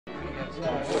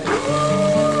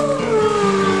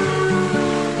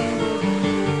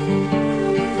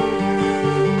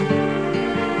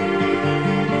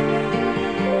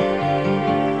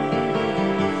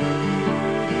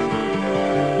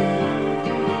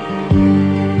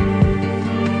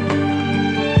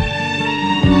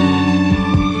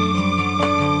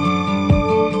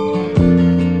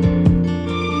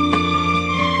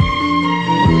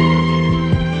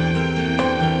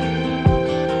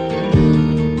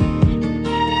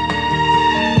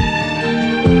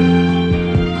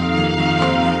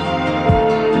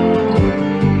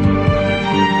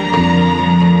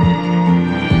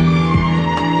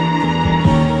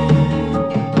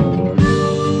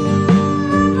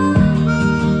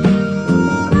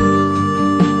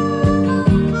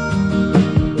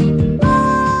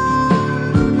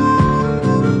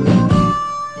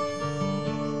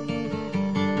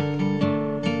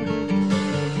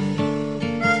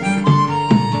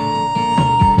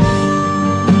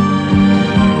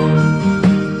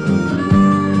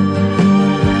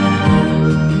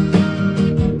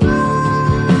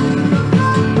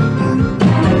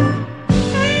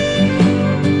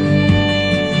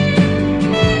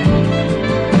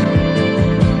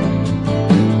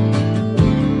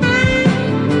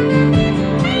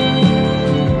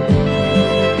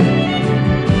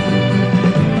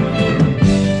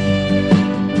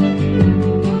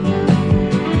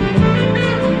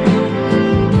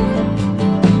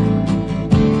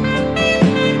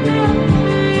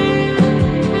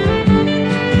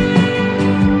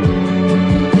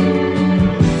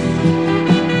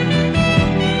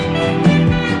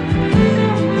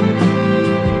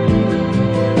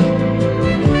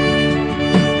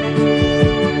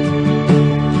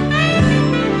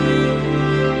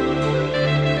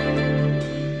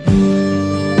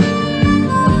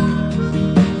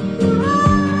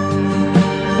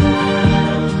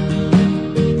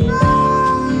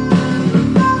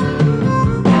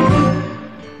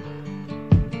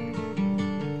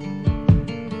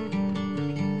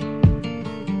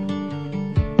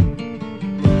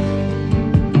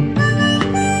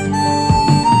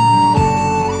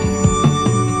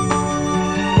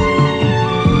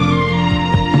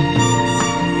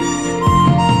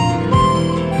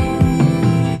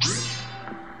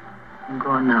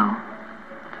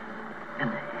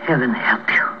Heaven help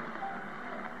you.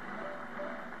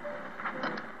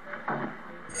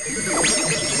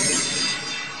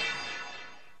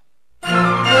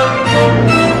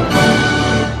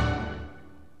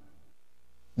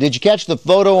 Did you catch the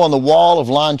photo on the wall of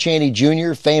Lon Chaney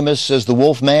Jr., famous as the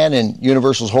Wolfman in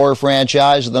Universal's horror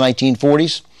franchise of the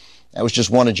 1940s? That was just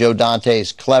one of Joe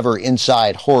Dante's clever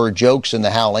inside horror jokes in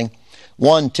The Howling.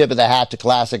 One tip of the hat to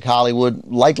classic Hollywood,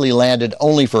 likely landed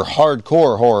only for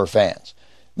hardcore horror fans.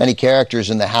 Many characters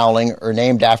in The Howling are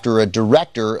named after a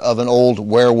director of an old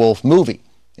werewolf movie.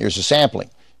 Here's a sampling.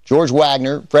 George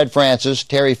Wagner, Fred Francis,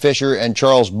 Terry Fisher, and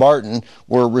Charles Barton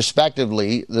were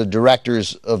respectively the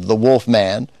directors of The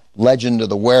Wolfman, Legend of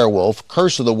the Werewolf,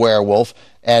 Curse of the Werewolf,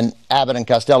 and Abbott and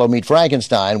Costello Meet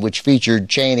Frankenstein, which featured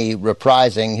Chaney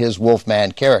reprising his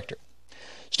Wolfman character.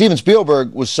 Steven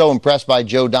Spielberg was so impressed by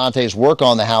Joe Dante's work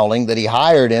on The Howling that he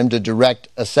hired him to direct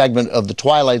a segment of The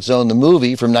Twilight Zone, the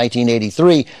movie from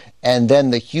 1983, and then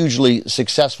the hugely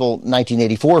successful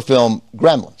 1984 film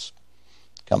Gremlins.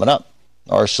 Coming up,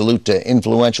 our salute to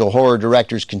influential horror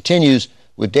directors continues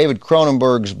with David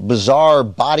Cronenberg's bizarre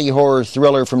body horror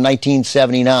thriller from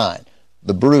 1979,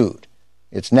 The Brood.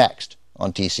 It's next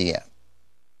on TCM.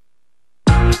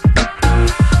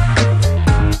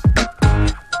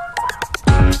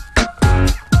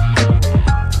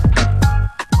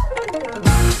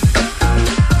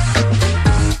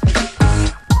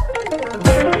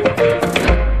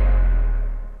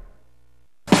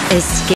 Escape.